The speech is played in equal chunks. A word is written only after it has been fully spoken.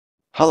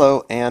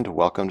Hello and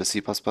welcome to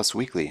C++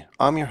 Weekly.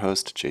 I'm your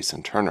host,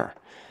 Jason Turner.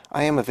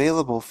 I am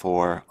available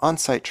for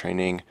on-site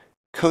training,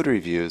 code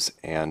reviews,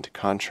 and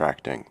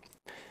contracting.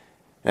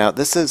 Now,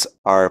 this is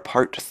our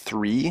part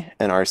 3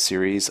 in our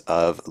series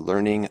of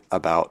learning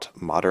about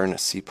modern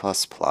C++,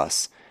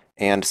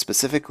 and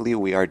specifically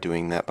we are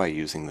doing that by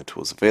using the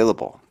tools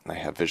available. I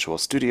have Visual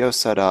Studio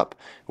set up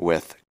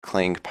with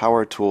Clang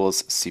Power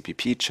Tools,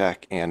 CPP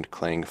Check, and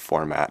Clang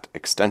Format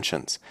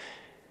extensions.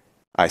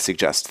 I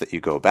suggest that you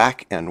go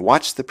back and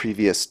watch the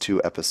previous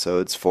 2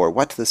 episodes for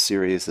what this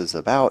series is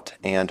about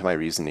and my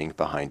reasoning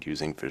behind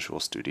using Visual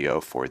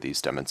Studio for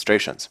these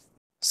demonstrations.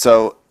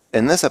 So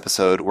in this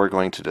episode, we're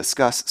going to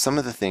discuss some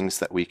of the things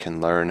that we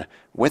can learn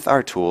with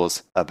our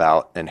tools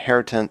about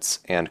inheritance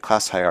and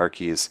class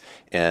hierarchies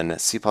in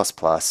C++,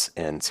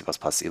 in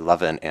C++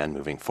 11, and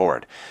moving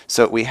forward.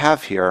 So we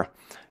have here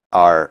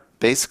our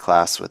base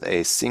class with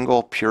a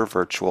single pure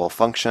virtual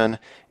function,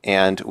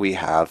 and we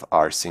have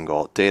our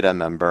single data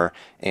member,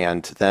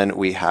 and then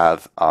we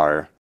have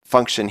our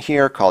function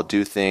here called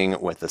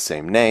doThing with the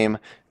same name,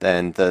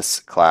 then this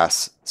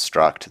class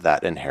struct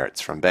that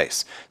inherits from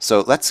base.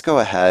 So let's go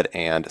ahead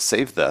and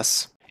save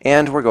this,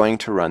 and we're going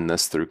to run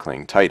this through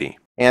Clang Tidy.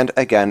 And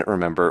again,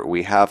 remember,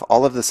 we have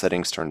all of the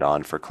settings turned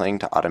on for Clang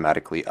to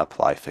automatically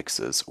apply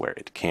fixes where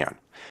it can.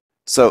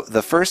 So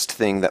the first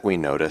thing that we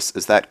notice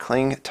is that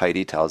Clang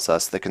Tidy tells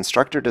us the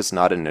constructor does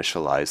not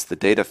initialize the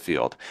data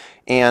field.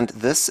 And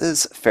this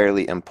is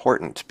fairly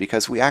important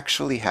because we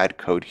actually had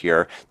code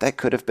here that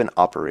could have been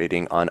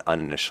operating on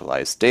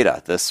uninitialized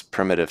data. This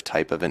primitive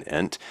type of an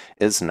int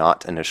is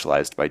not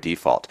initialized by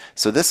default.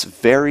 So this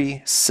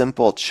very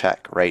simple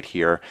check right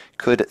here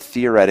could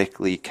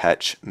theoretically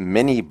catch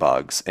many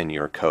bugs in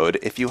your code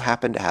if you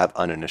happen to have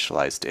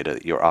uninitialized data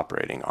that you're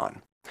operating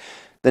on.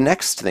 The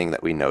next thing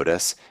that we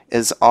notice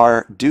is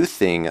our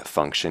doThing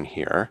function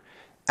here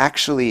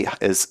actually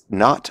is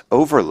not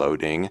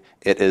overloading,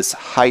 it is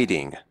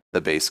hiding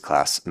the base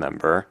class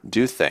member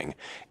doThing.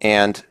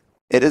 And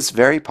it is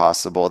very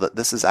possible that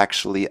this is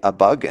actually a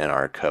bug in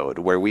our code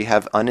where we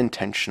have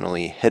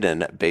unintentionally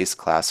hidden base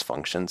class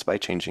functions by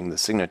changing the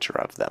signature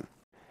of them.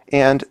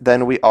 And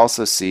then we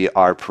also see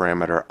our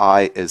parameter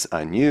I is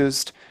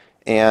unused,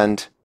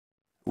 and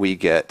we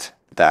get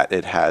that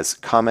it has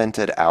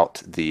commented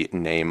out the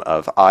name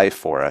of I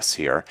for us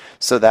here,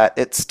 so that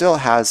it still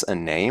has a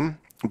name,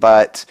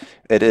 but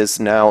it is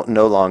now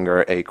no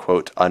longer a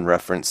quote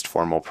unreferenced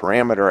formal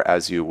parameter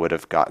as you would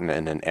have gotten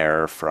in an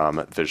error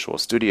from Visual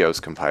Studio's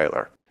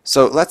compiler.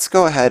 So let's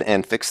go ahead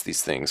and fix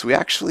these things. We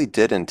actually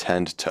did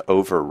intend to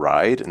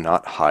override,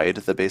 not hide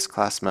the base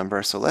class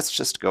member, so let's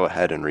just go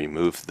ahead and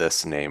remove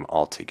this name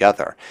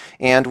altogether.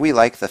 And we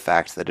like the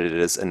fact that it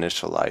is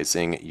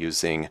initializing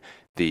using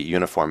the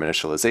uniform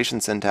initialization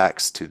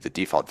syntax to the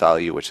default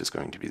value, which is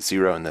going to be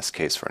 0 in this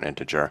case for an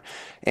integer.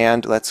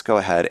 And let's go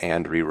ahead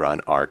and rerun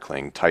our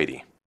Clang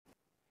Tidy.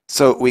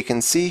 So we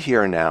can see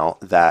here now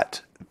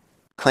that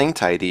Clang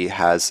Tidy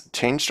has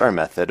changed our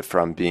method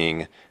from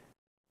being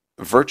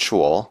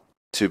virtual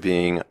to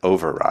being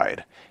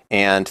override.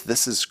 And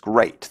this is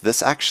great.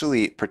 This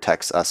actually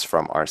protects us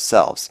from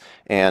ourselves.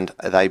 And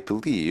I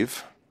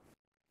believe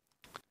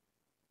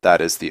that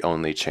is the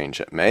only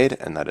change it made,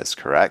 and that is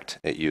correct.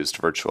 It used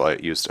virtual,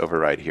 it used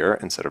override here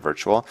instead of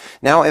virtual.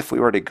 Now if we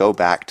were to go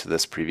back to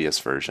this previous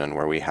version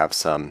where we have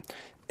some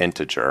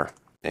integer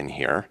in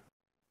here,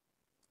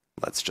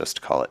 let's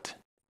just call it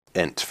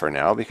int for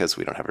now because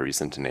we don't have a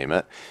reason to name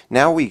it.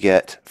 Now we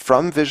get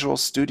from Visual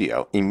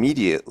Studio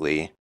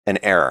immediately an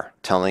error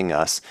telling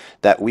us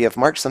that we have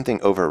marked something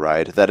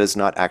override that is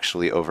not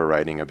actually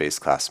overriding a base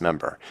class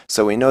member.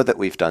 So we know that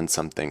we've done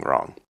something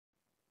wrong.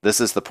 This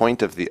is the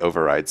point of the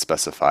override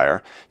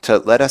specifier, to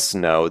let us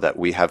know that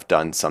we have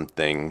done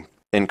something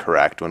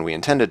incorrect when we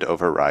intended to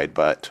override,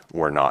 but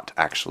we're not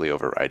actually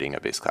overriding a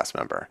base class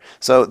member.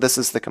 So this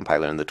is the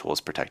compiler and the tools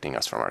protecting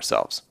us from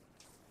ourselves.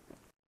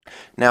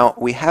 Now,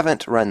 we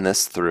haven't run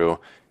this through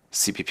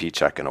CPP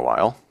check in a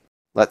while.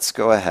 Let's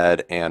go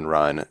ahead and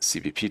run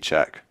CPP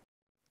check.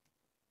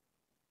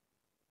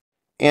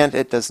 And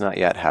it does not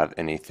yet have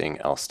anything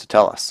else to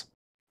tell us.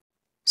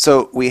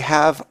 So we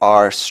have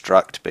our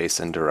struct base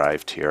and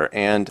derived here,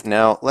 and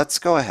now let's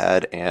go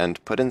ahead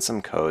and put in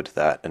some code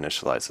that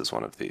initializes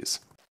one of these.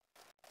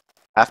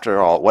 After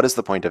all, what is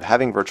the point of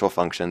having virtual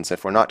functions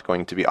if we're not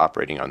going to be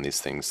operating on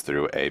these things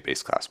through a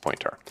base class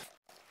pointer?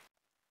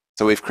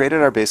 So we've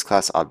created our base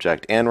class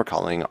object, and we're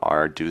calling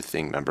our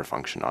doThing member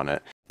function on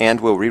it,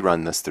 and we'll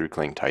rerun this through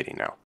Clang Tidy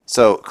now.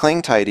 So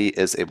Clang Tidy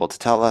is able to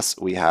tell us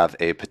we have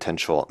a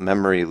potential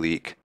memory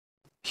leak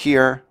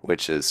here,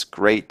 which is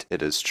great.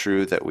 It is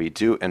true that we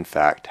do in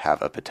fact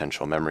have a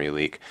potential memory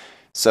leak.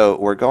 So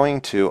we're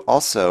going to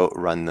also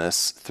run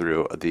this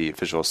through the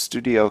Visual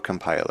Studio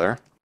compiler.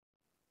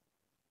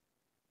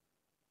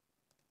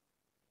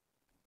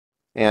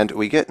 And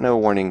we get no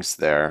warnings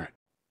there.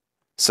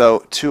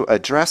 So to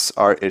address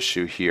our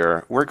issue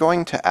here, we're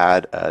going to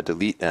add a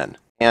delete in,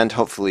 and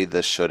hopefully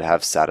this should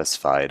have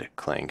satisfied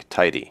Clang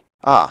Tidy.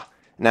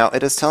 Now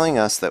it is telling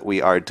us that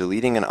we are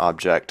deleting an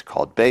object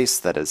called base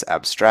that is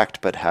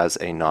abstract but has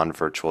a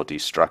non-virtual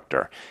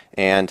destructor,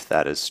 and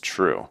that is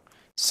true.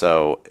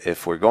 So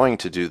if we're going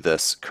to do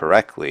this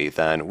correctly,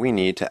 then we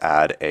need to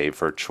add a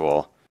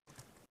virtual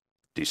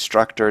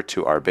destructor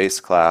to our base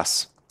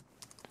class,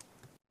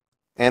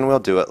 and we'll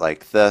do it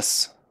like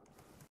this,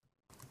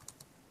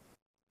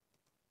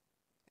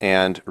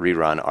 and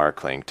rerun our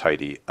cling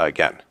tidy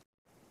again.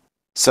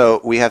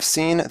 So we have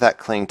seen that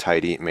cling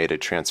tidy made a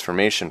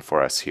transformation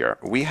for us here.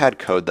 We had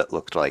code that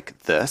looked like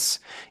this,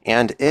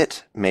 and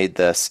it made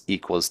this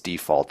equals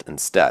default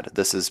instead.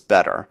 This is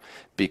better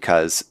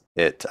because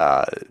it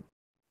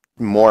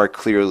more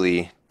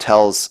clearly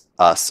tells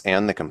us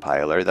and the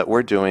compiler that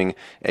we're doing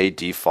a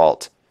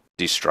default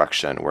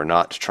destruction. We're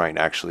not trying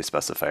to actually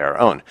specify our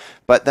own.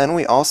 But then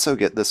we also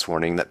get this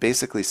warning that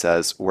basically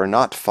says we're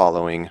not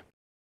following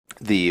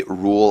the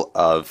rule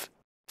of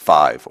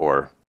 5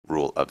 or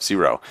rule of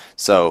 0.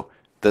 So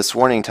this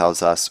warning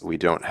tells us we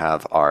don't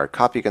have our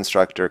copy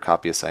constructor,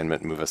 copy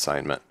assignment, move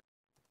assignment.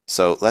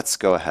 So let's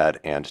go ahead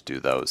and do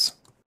those.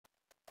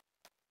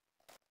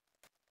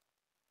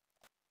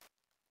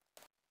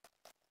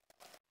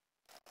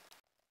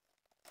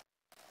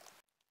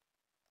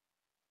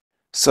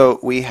 So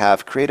we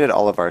have created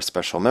all of our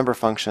special member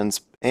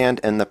functions and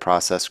in the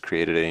process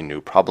created a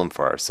new problem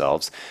for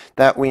ourselves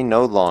that we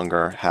no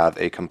longer have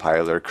a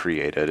compiler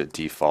created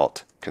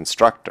default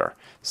constructor.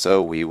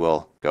 So we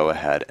will go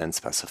ahead and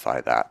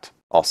specify that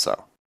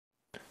also.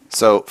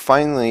 So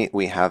finally,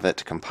 we have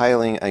it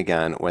compiling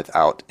again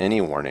without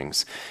any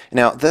warnings.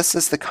 Now, this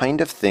is the kind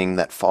of thing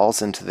that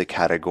falls into the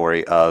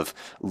category of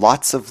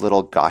lots of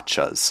little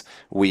gotchas.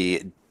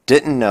 We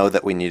didn't know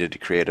that we needed to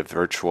create a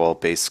virtual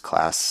base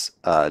class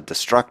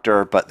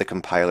destructor, but the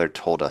compiler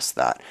told us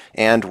that.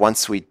 And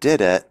once we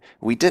did it,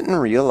 we didn't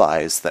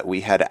realize that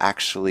we had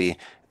actually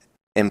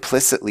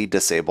implicitly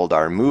disabled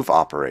our move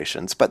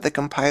operations, but the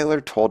compiler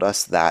told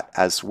us that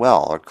as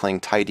well, or cling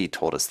tidy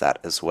told us that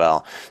as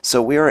well. So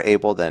we were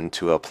able then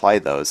to apply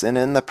those, and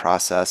in the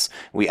process,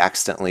 we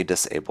accidentally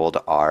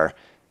disabled our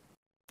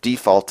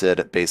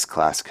defaulted base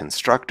class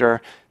constructor,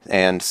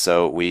 and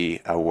so we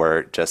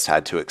just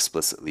had to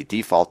explicitly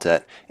default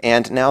it,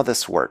 and now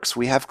this works.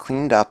 We have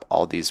cleaned up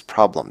all these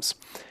problems.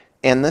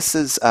 And this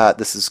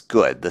is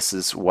good. This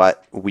is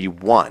what we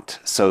want.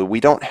 So we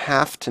don't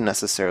have to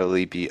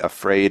necessarily be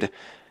afraid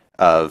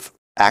of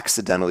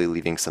accidentally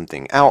leaving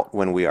something out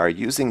when we are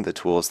using the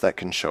tools that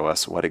can show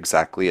us what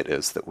exactly it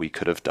is that we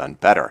could have done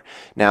better.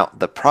 Now,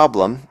 the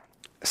problem,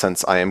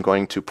 since I am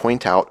going to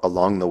point out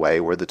along the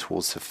way where the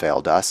tools have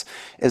failed us,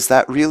 is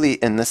that really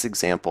in this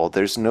example,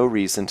 there's no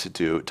reason to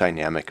do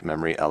dynamic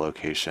memory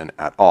allocation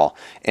at all.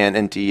 And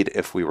indeed,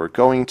 if we were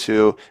going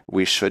to,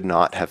 we should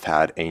not have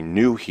had a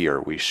new here.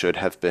 We should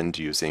have been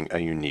using a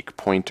unique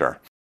pointer.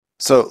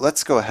 So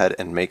let's go ahead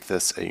and make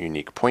this a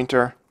unique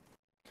pointer.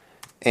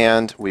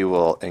 And we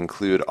will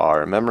include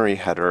our memory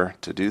header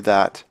to do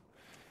that.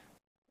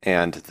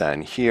 And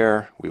then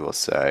here we will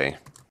say,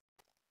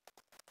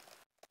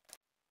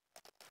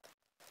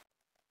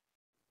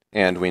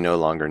 and we no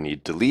longer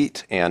need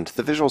delete, and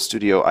the Visual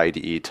Studio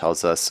IDE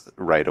tells us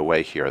right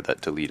away here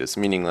that delete is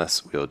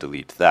meaningless. We'll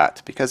delete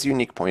that because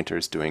unique pointer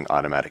is doing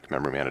automatic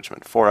memory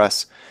management for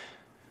us.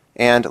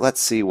 And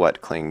let's see what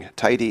cling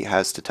tidy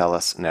has to tell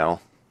us now.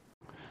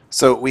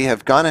 So we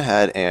have gone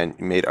ahead and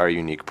made our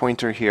unique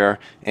pointer here,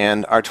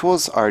 and our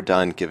tools are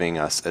done giving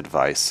us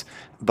advice.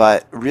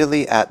 But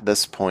really at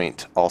this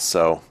point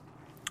also,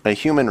 a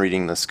human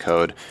reading this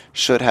code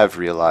should have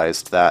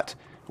realized that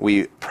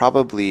we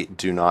probably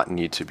do not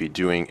need to be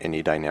doing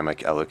any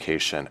dynamic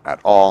allocation at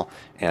all,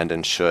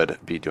 and should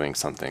be doing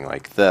something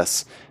like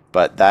this.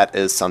 But that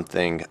is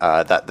something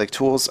that the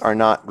tools are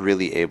not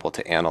really able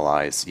to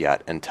analyze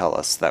yet and tell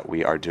us that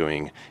we are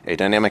doing a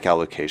dynamic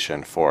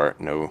allocation for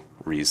no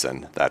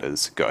reason that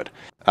is good.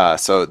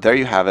 So there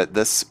you have it.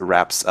 This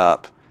wraps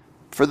up,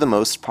 for the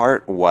most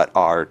part, what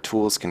our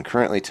tools can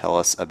currently tell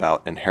us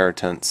about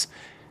inheritance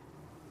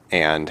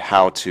and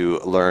how to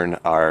learn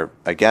our,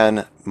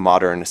 again,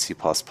 modern C++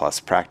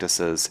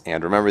 practices.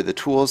 And remember, the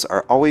tools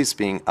are always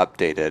being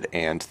updated,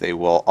 and they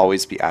will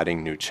always be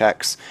adding new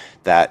checks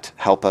that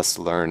help us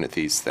learn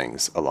these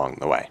things along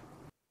the way.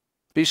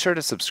 Be sure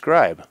to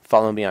subscribe,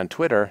 follow me on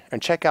Twitter,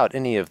 and check out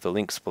any of the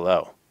links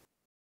below.